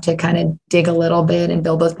just might have to kind of dig a little bit and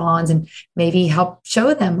build those bonds and maybe help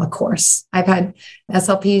show them a course. I've had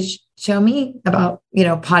SLPs show me about,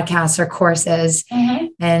 podcasts or courses. And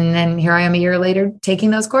then here I am a year later taking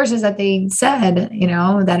those courses that they said,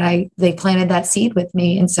 that they planted that seed with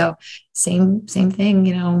me. And so same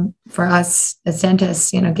thing, for us as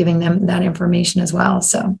dentists, giving them that information as well.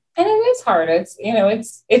 So. And it is hard.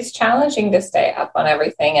 It's challenging to stay up on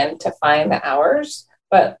everything and to find the hours.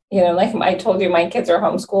 But, like I told you, my kids are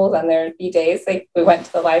homeschooled and there'd be days like we went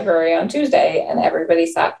to the library on Tuesday and everybody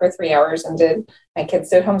sat for 3 hours and my kids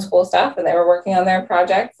did homeschool stuff and they were working on their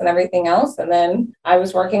projects and everything else. And then I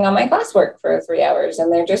was working on my classwork for 3 hours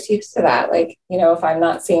and they're just used to that. Like, if I'm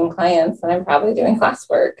not seeing clients, then I'm probably doing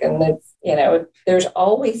classwork. And it's, there's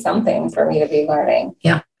always something for me to be learning.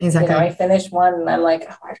 Yeah, exactly. I finished one and I'm like,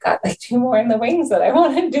 oh, I've got like 2 more in the wings that I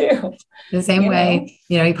want to do. The same way,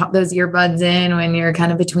 you pop those earbuds in when you're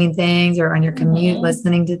kind of between things or on your commute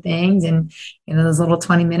listening to things and, those little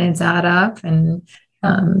 20 minutes add up and,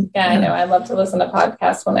 I know. I love to listen to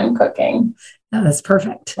podcasts when I'm cooking. No, that's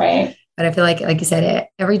perfect. Right. But I feel like you said,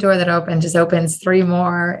 every door that opens just opens 3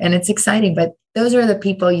 more and it's exciting. But those are the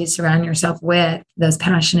people you surround yourself with, those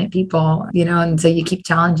passionate people, and so you keep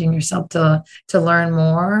challenging yourself to learn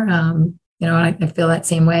more. I feel that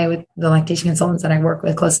same way with the lactation consultants that I work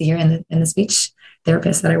with closely here and the speech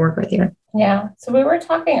therapists that I work with here. Yeah. So we were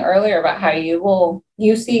talking earlier about how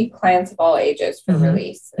you see clients of all ages for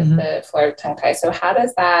release at the Florida Tongue Tie. So how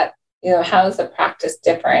does that how is the practice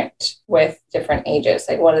different with different ages?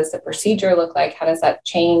 Like, what does the procedure look like? How does that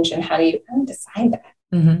change? And how do you kind of decide that?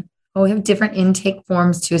 Mm-hmm. Well, we have different intake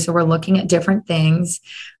forms too. So we're looking at different things.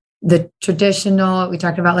 The traditional, we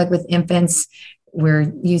talked about like with infants,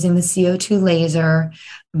 we're using the CO2 laser.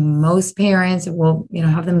 Most parents will,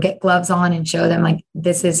 have them get gloves on and show them like,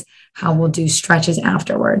 this is how we'll do stretches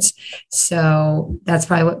afterwards. So that's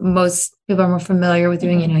probably what most people are more familiar with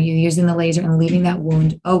doing. You're using the laser and leaving that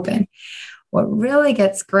wound open. What really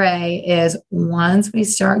gets gray is once we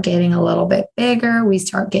start getting a little bit bigger, we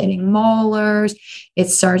start getting molars, it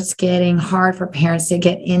starts getting hard for parents to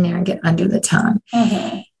get in there and get under the tongue.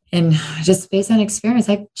 Mm-hmm. And just based on experience,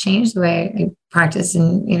 I've changed the way I practice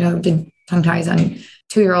and, did tongue ties on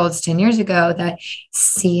 2-year-olds 10 years ago, that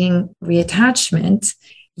seeing reattachment,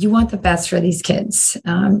 you want the best for these kids.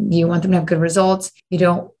 You want them to have good results. You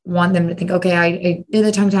don't want them to think, okay, I did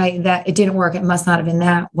the tongue tie, that it didn't work. It must not have been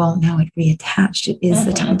that. Well, no, it reattached. It is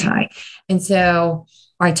the tongue tie. And so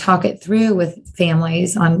I talk it through with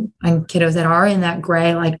families on kiddos that are in that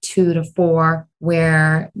gray, like 2 to 4,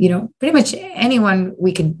 where, pretty much anyone,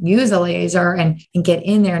 we could use a laser and get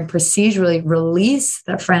in there and procedurally release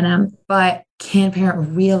the frenum, but can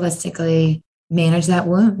parent realistically manage that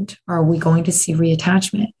wound? Are we going to see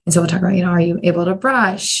reattachment? And so we'll talk about, are you able to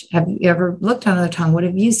brush? Have you ever looked under the tongue? What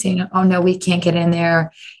have you seen? Oh, no, we can't get in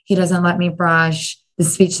there. He doesn't let me brush. The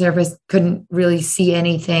speech therapist couldn't really see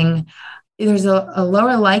anything. There's a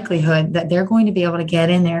lower likelihood that they're going to be able to get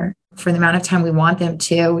in there for the amount of time we want them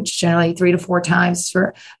to, which is generally 3 to 4 times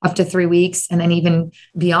for up to 3 weeks. And then even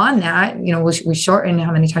beyond that, we shorten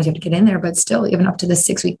how many times you have to get in there, but still even up to the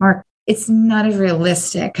 6-week mark. It's not as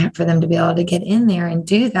realistic for them to be able to get in there and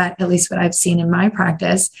do that, at least what I've seen in my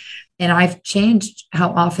practice. And I've changed how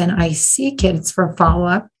often I see kids for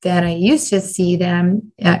follow-up. That I used to see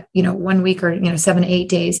them at, 1 week or, 7 to 8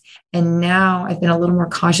 days. And now I've been a little more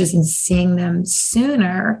cautious in seeing them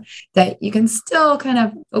sooner, that you can still kind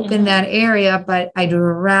of open that area, but I'd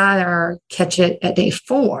rather catch it at day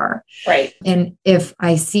 4. Right. And if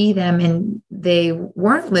I see them and they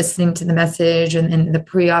weren't listening to the message and the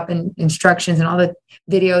pre-op and instructions and all the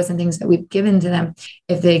videos and things that we've given to them,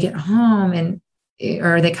 if they get home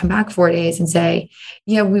or they come back 4 days and say,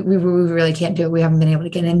 yeah, we really can't do it. We haven't been able to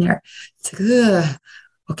get in there. It's like,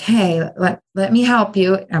 okay, let me help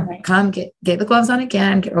you. Come get the gloves on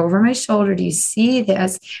again, get over my shoulder. Do you see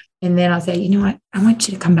this? And then I'll say, you know what? I want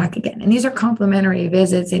you to come back again. And these are complimentary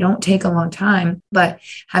visits. They don't take a long time, but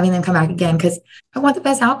having them come back again, because I want the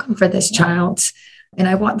best outcome for this child. And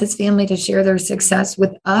I want this family to share their success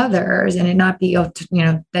with others and it not be,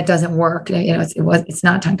 that doesn't work. It's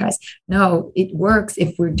not tongue ties. No, it works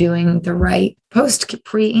if we're doing the right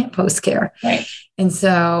pre and post care. Right. And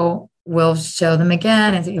so we'll show them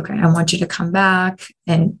again and say, okay, I want you to come back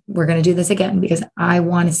and we're going to do this again because I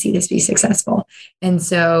want to see this be successful. And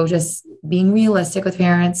so just being realistic with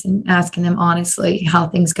parents and asking them honestly how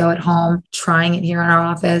things go at home, trying it here in our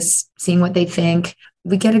office, seeing what they think.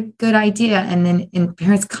 We get a good idea. And then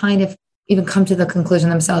parents kind of even come to the conclusion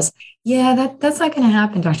themselves, yeah, that's not going to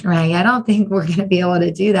happen, Dr. Maggie. I don't think we're going to be able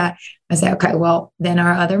to do that. I say, okay, well, then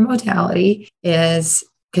our other modality is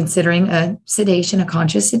considering a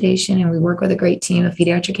conscious sedation. And we work with a great team of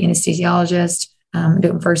pediatric anesthesiologists, do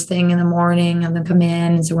them first thing in the morning and then come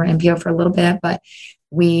in. So we're NPO for a little bit, but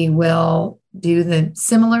we will do the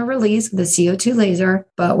similar release with the CO2 laser.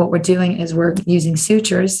 But what we're doing is we're using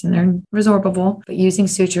sutures, and they're resorbable, but using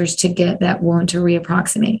sutures to get that wound to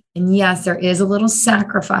reapproximate. And yes, there is a little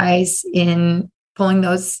sacrifice in pulling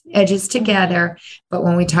those edges together. But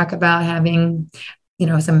when we talk about having,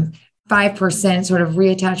 some 5% sort of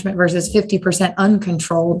reattachment versus 50%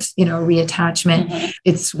 uncontrolled, reattachment,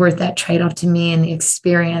 it's worth that trade-off to me. And the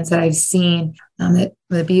experience that I've seen, that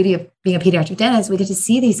the beauty of being a pediatric dentist, we get to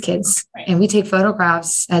see these kids and we take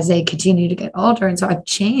photographs as they continue to get older. And so I've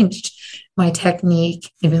changed my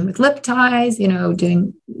technique, even with lip ties,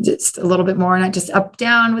 doing just a little bit more, not just up,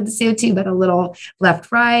 down with the CO2, but a little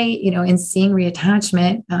left, right, and seeing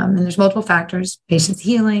reattachment. And there's multiple factors: patient's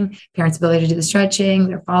healing, parents' ability to do the stretching,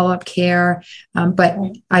 their follow-up care. But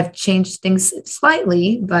I've changed things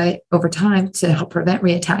slightly, but over time to help prevent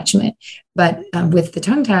reattachment. But with the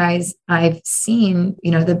tongue ties, I've seen,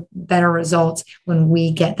 the better results when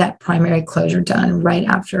we get that primary closure done right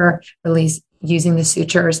after release, using the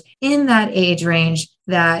sutures in that age range.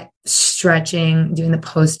 That stretching, doing the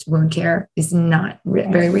post wound care is not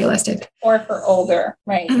very realistic. Or for older,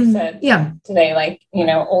 right? You said today,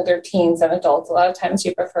 older teens and adults, a lot of times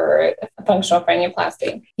you prefer a functional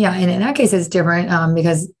cranioplasty. Yeah. And in that case, it's different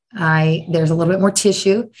because There's a little bit more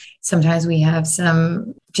tissue. Sometimes we have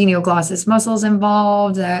some genioglossus muscles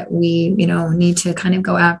involved that we, need to kind of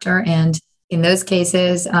go after. And in those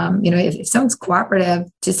cases, if someone's cooperative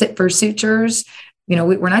to sit for sutures,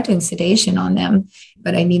 we're not doing sedation on them,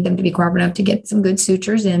 but I need them to be cooperative to get some good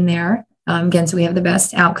sutures in there. Again, so we have the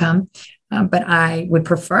best outcome. But I would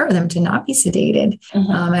prefer them to not be sedated.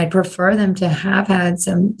 I'd prefer them to have had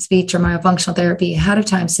some speech or myofunctional therapy ahead of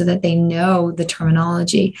time so that they know the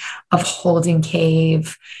terminology of holding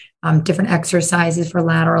cave, different exercises for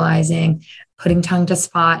lateralizing, putting tongue to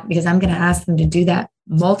spot, because I'm going to ask them to do that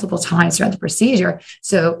multiple times throughout the procedure.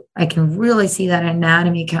 So I can really see that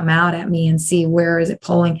anatomy come out at me and see where is it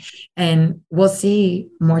pulling. And we'll see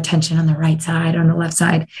more tension on the right side, on the left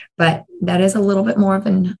side. But that is a little bit more of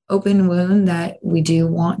an open wound that we do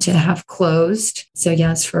want to have closed. So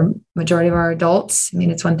yes, for majority of our adults,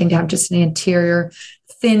 it's one thing to have just an anterior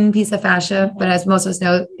thin piece of fascia, but as most of us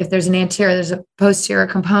know, if there's an anterior, there's a posterior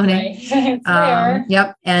component. Right.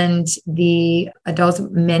 Yep. And the adults,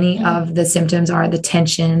 many of the symptoms are the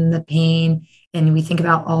tension, the pain, and we think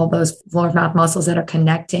about all those floor of mouth muscles that are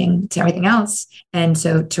connecting to everything else. And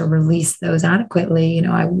so to release those adequately,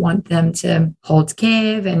 I want them to hold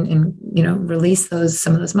cave and release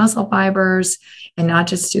some of those muscle fibers, and not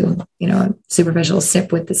just do, a superficial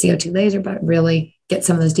sip with the CO2 laser, but really get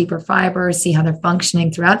some of those deeper fibers, see how they're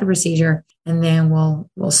functioning throughout the procedure. And then we'll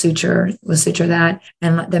suture that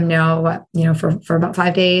and let them know, for about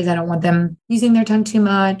 5 days, I don't want them using their tongue too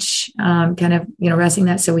much, resting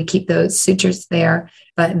that. So we keep those sutures there.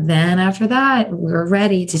 But then after that, we're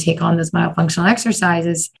ready to take on those myofunctional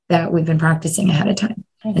exercises that we've been practicing ahead of time.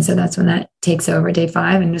 And so that's when that takes over day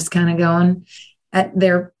 5 and just kind of going at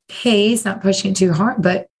their pace, not pushing it too hard,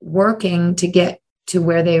 but working to get to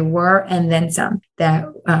where they were and then some. That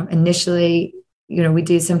initially, we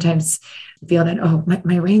do sometimes feel that,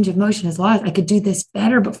 my range of motion is lost. I could do this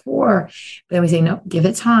better before. But then we say, no, give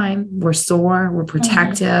it time. We're sore. We're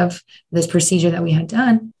protective. This procedure that we had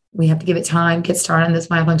done, we have to give it time, get started on this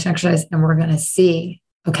myofunction exercise, and we're going to see,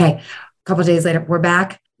 okay, a couple of days later, we're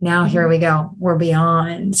back. Now, here we go. We're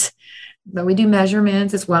beyond. But we do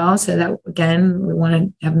measurements as well. So that, again, we want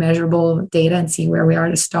to have measurable data and see where we are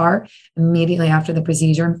to start immediately after the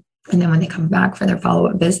procedure. And then when they come back for their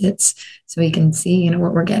follow-up visits, so we can see,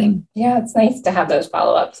 what we're getting. Yeah, it's nice to have those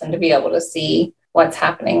follow-ups and to be able to see what's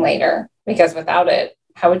happening later, because without it,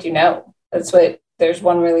 how would you know? There's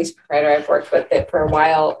one release provider I've worked with that for a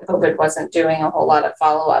while, COVID wasn't doing a whole lot of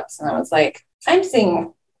follow-ups. And I was like, I'm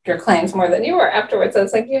seeing your clients more than you were afterwards. So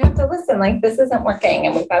it's like, you have to listen, like, this isn't working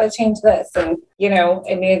and we've got to change this. And,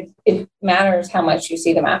 it matters how much you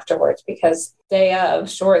see them afterwards, because day of,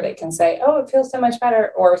 sure, they can say, oh, it feels so much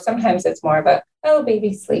better. Or sometimes it's more of a, oh,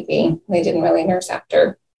 baby's sleepy. They didn't really nurse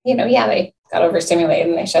after, they got overstimulated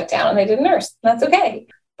and they shut down and they didn't nurse. That's okay.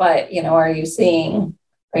 But, are you seeing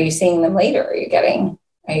them later? Are you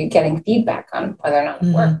getting feedback on whether or not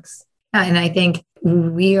it works? Yeah, and I think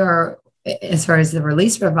we are, as far as the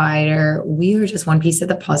release provider, we are just one piece of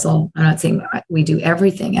the puzzle. I'm not saying we do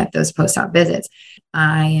everything at those post-op visits.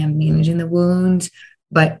 I am managing the wound,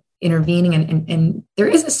 but intervening. And there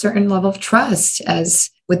is a certain level of trust,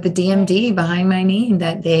 as with the DMD behind my name,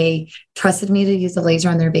 that they trusted me to use the laser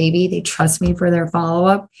on their baby. They trust me for their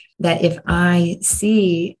follow-up, that if I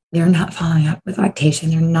see they're not following up with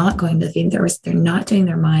lactation, they're not going to the feeding therapist, they're not doing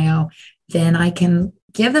their myo, then I can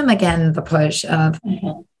give them again the push of,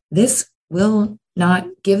 this will not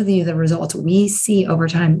give you the results we see over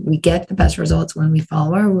time. We get the best results when we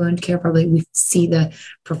follow our wound care properly. We see the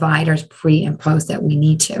providers pre and post that we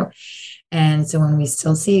need to. And so when we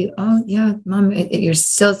still see, oh yeah, mom, you're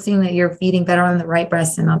still seeing that you're feeding better on the right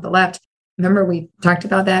breast and not the left. Remember, we talked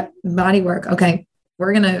about that body work. Okay,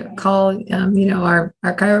 we're going to call, our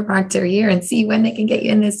chiropractor here and see when they can get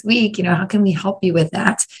you in this week. How can we help you with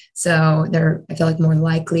that? So they're, I feel like, more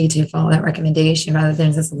likely to follow that recommendation rather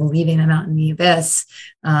than just leaving them out in the abyss.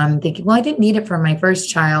 Thinking, well, I didn't need it for my first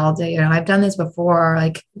child. I've done this before.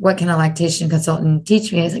 Like, what can a lactation consultant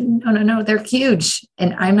teach me? It's like, no, they're huge.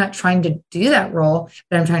 And I'm not trying to do that role,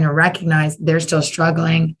 but I'm trying to recognize they're still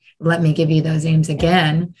struggling. Let me give you those names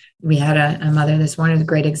again. We had a mother this morning with a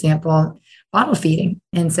great example, bottle feeding,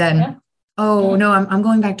 and said, oh, no, I'm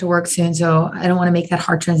going back to work soon, so I don't want to make that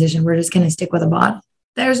hard transition. We're just going to stick with a bottle.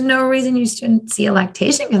 There's no reason you shouldn't see a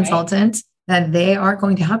lactation consultant, that they are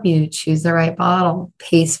going to help you choose the right bottle,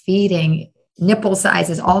 pace feeding, nipple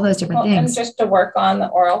sizes, all those different things. And just to work on the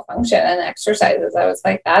oral function and exercises. I was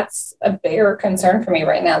like, that's a bigger concern for me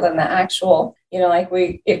right now than the actual,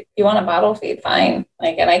 if you want a bottle feed, fine.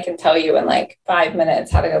 And I can tell you in 5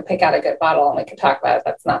 minutes how to go pick out a good bottle and we can talk about it.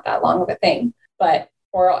 That's not that long of a thing. But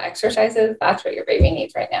oral exercises, that's what your baby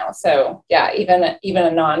needs right now. So yeah, even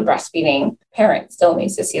a non-breastfeeding parent still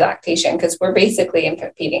needs to see lactation because we're basically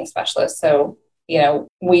infant feeding specialists. So,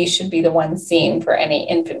 we should be the ones seen for any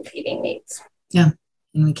infant feeding needs. Yeah.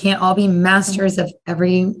 And we can't all be masters of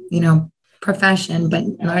every, profession, but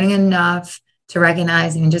learning enough to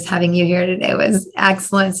recognize, and just having you here today was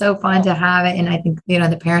excellent. So fun to have it. And I think,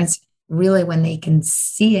 the parents really, when they can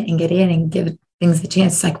see it and get in and give things a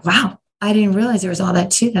chance, it's like, wow, I didn't realize there was all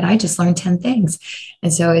that too, that I just learned 10 things.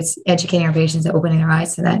 And so it's educating our patients, opening their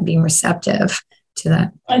eyes to that and being receptive to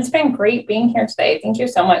that. It's been great being here today. Thank you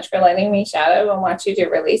so much for letting me shadow and watch you do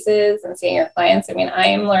releases and seeing your clients. I mean, I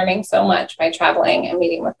am learning so much by traveling and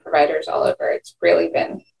meeting with providers all over. It's really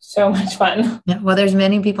been so much fun. Yeah, well, there's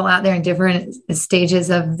many people out there in different stages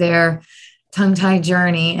of their tongue-tied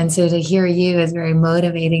journey. And so to hear you is very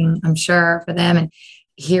motivating, I'm sure, for them. And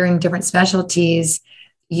hearing different specialties,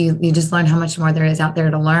 you just learn how much more there is out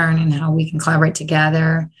there to learn and how we can collaborate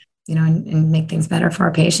together, and make things better for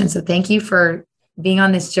our patients. So thank you for being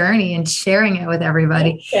on this journey and sharing it with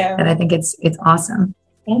everybody. And I think it's awesome.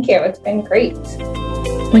 Thank you. It's been great.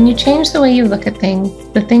 When you change the way you look at things,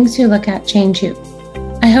 the things you look at change you.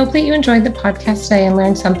 I hope that you enjoyed the podcast today and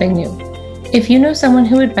learned something new. If you know someone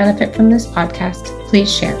who would benefit from this podcast,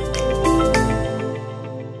 please share.